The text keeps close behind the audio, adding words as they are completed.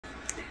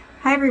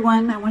Hi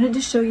everyone, I wanted to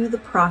show you the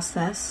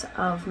process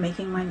of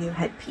making my new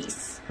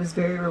headpiece. It was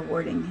very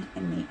rewarding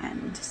in the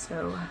end,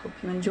 so I hope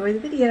you enjoy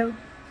the video.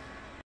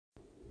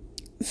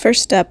 The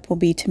first step will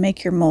be to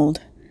make your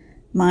mold.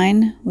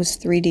 Mine was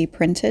 3D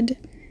printed.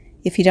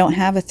 If you don't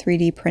have a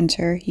 3D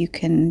printer, you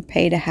can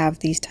pay to have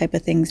these type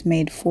of things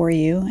made for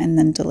you and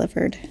then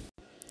delivered.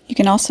 You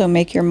can also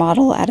make your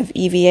model out of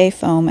EVA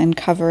foam and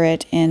cover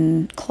it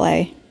in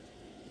clay.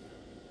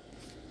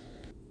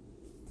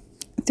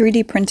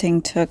 3D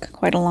printing took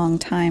quite a long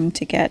time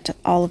to get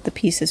all of the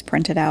pieces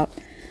printed out,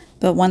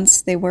 but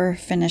once they were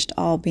finished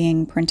all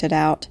being printed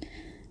out,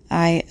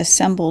 I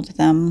assembled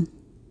them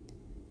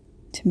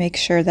to make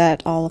sure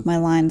that all of my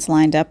lines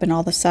lined up and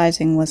all the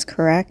sizing was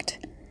correct.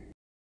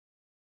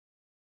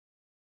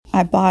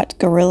 I bought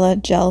Gorilla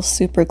Gel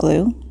Super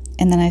Glue,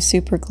 and then I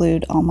super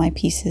glued all my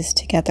pieces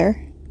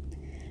together,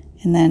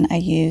 and then I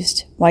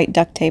used white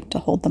duct tape to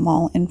hold them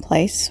all in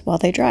place while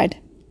they dried.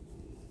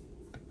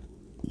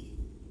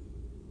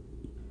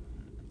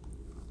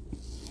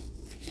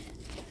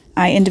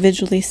 I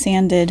individually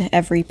sanded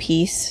every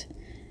piece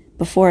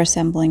before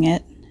assembling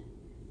it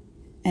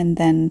and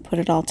then put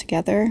it all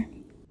together.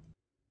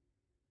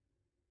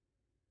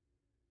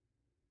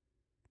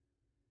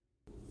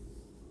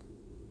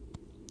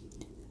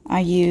 I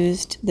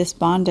used this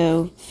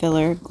Bondo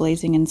filler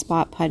glazing and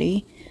spot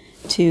putty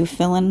to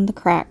fill in the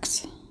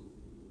cracks.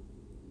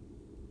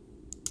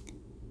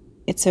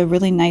 It's a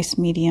really nice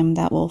medium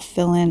that will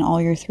fill in all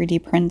your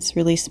 3D prints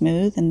really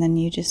smooth, and then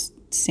you just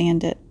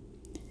sand it.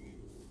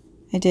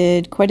 I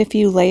did quite a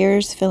few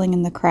layers filling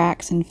in the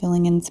cracks and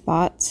filling in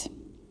spots.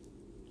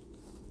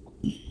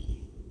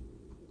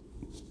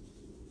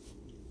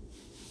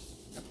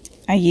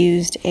 I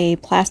used a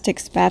plastic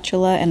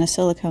spatula and a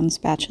silicone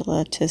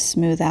spatula to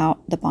smooth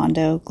out the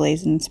Bondo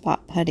glaze and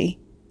spot putty.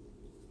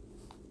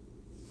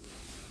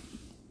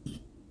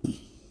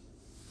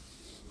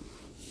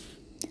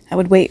 I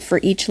would wait for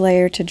each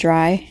layer to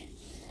dry,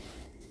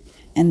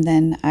 and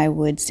then I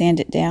would sand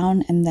it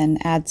down and then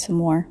add some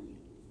more.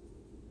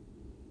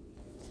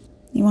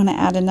 You want to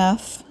add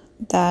enough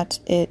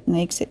that it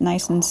makes it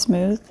nice and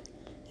smooth,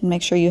 and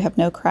make sure you have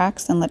no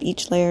cracks, and let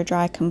each layer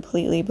dry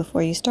completely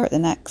before you start the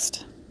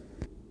next.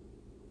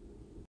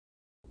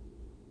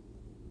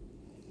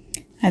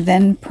 I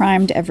then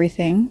primed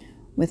everything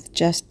with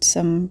just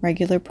some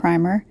regular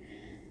primer.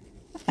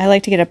 I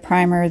like to get a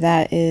primer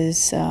that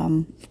is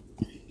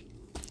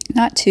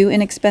not too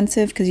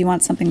inexpensive, because you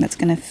want something that's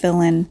going to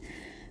fill in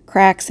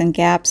cracks and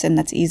gaps and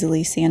that's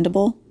easily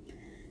sandable.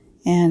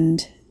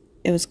 And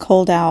it was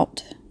cold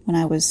out when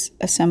I was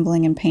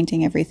assembling and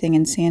painting everything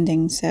and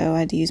sanding, so I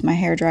had to use my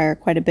hairdryer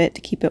quite a bit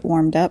to keep it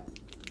warmed up.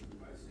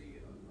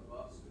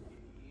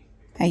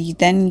 I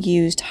then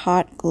used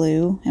hot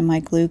glue and my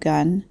glue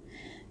gun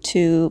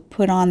to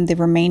put on the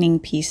remaining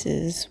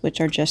pieces,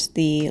 which are just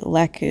the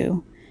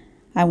lekku.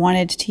 I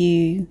wanted to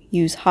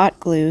use hot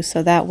glue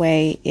so that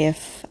way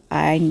if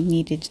I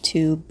needed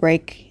to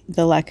break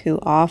the lekku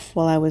off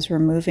while I was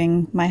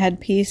removing my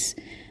headpiece,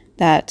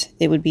 that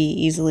it would be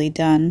easily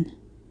done.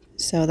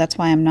 So that's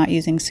why I'm not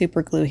using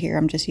super glue here,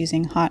 I'm just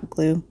using hot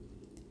glue.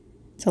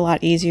 It's a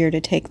lot easier to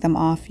take them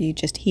off. You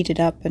just heat it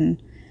up and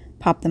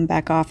pop them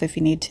back off if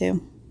you need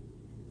to.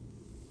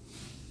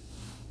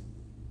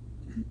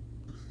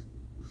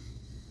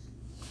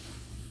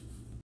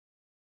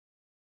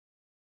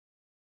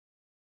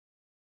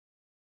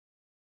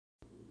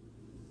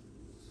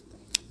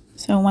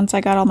 So once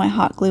I got all my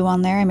hot glue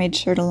on there, I made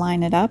sure to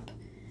line it up.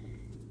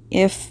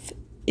 If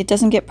it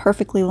doesn't get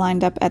perfectly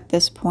lined up at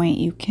this point,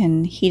 you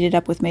can heat it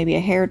up with maybe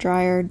a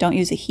hairdryer. Don't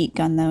use a heat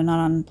gun though, not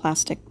on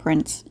plastic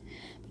prints.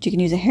 But you can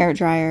use a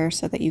hairdryer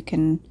so that you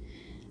can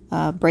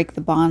break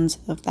the bonds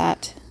of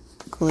that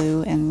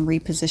glue and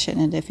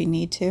reposition it if you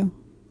need to.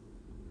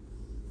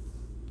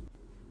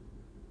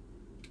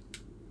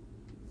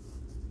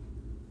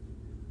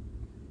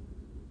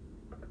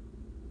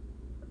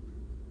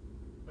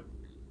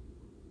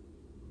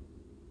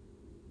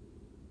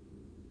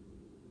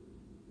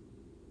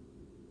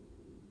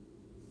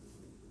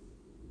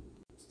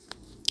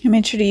 I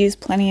made sure to use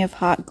plenty of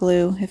hot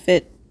glue. If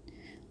it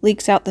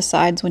leaks out the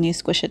sides when you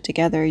squish it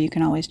together, you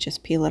can always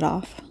just peel it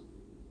off.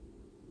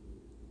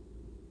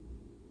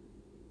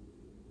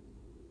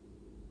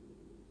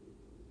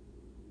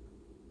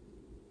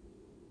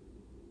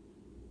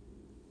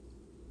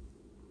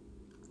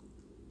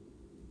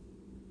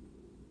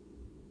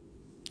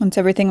 Once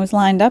everything was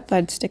lined up,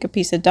 I'd stick a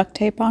piece of duct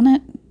tape on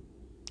it,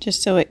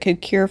 just so it could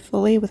cure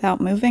fully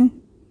without moving.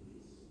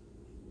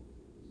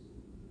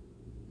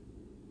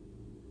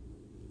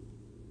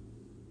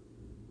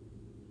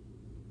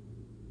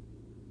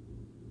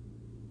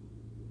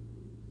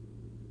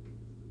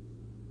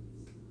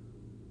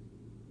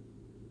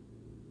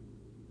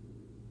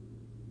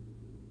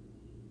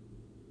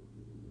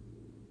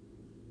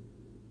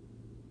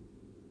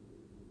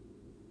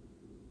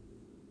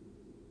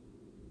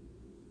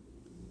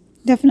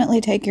 Definitely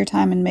take your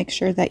time and make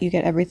sure that you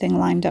get everything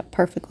lined up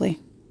perfectly.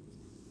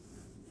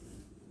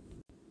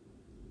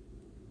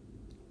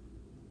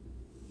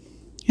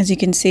 As you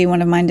can see,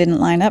 one of mine didn't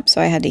line up,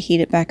 so I had to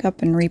heat it back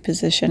up and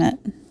reposition it.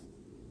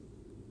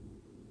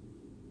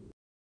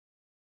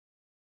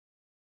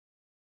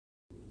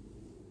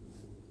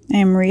 I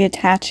am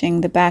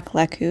reattaching the back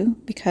lekku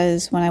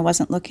because when I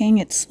wasn't looking,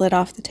 it slid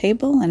off the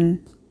table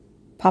and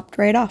popped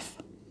right off.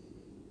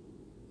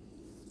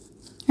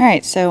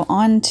 Alright, so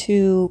on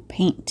to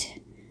paint.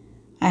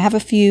 I have a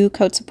few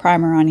coats of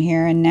primer on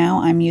here, and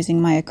now I'm using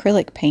my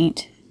acrylic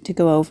paint to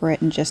go over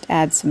it and just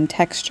add some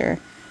texture.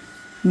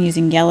 I'm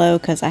using yellow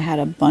because I had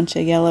a bunch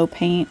of yellow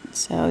paint,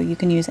 so you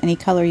can use any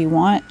color you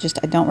want. Just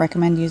I don't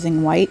recommend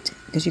using white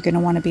because you're going to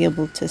want to be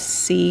able to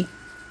see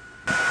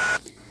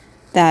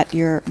that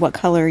what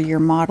color your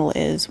model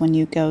is when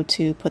you go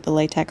to put the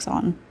latex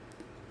on.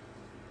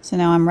 So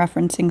now I'm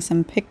referencing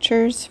some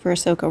pictures for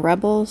Ahsoka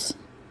Rebels,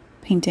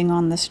 painting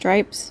on the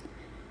stripes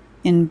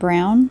in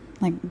brown,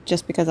 like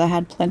just because I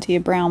had plenty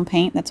of brown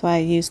paint, that's why I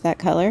used that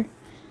color.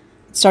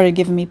 It started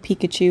giving me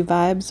Pikachu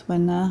vibes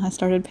when I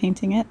started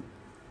painting it.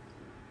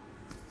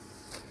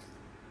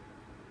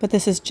 But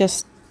this is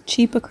just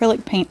cheap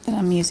acrylic paint that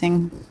I'm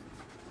using.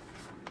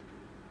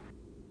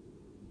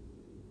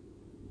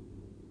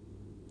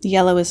 The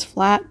yellow is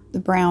flat, the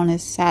brown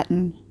is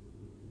satin.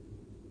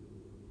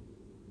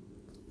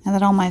 Now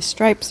that all my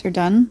stripes are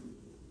done,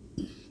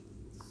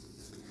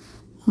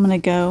 I'm going to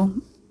go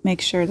make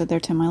sure that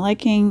they're to my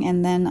liking,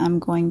 and then I'm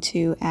going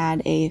to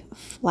add a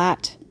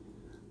flat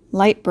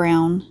light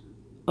brown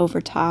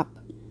over top.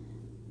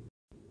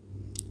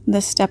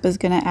 This step is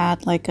going to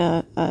add like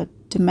a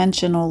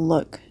dimensional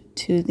look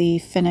to the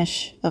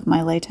finish of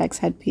my latex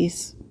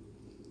headpiece.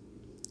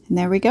 And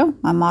there we go.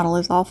 My model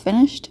is all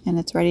finished and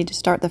it's ready to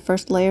start the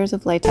first layers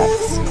of latex.